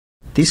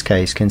This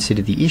case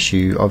considered the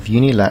issue of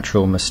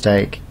unilateral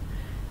mistake,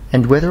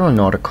 and whether or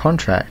not a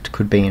contract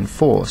could be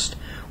enforced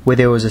where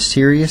there was a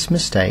serious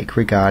mistake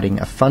regarding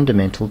a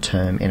fundamental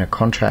term in a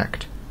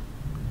contract.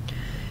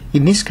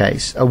 In this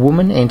case, a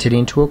woman entered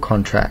into a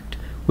contract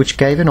which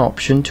gave an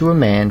option to a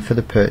man for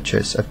the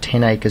purchase of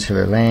 10 acres of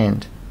her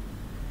land.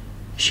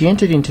 She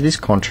entered into this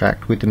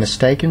contract with the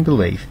mistaken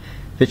belief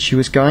that she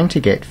was going to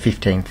get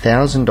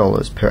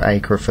 $15,000 per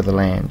acre for the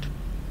land.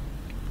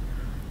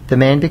 The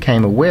man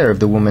became aware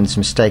of the woman's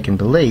mistaken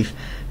belief,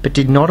 but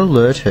did not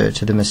alert her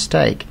to the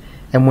mistake,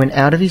 and went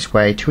out of his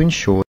way to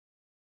ensure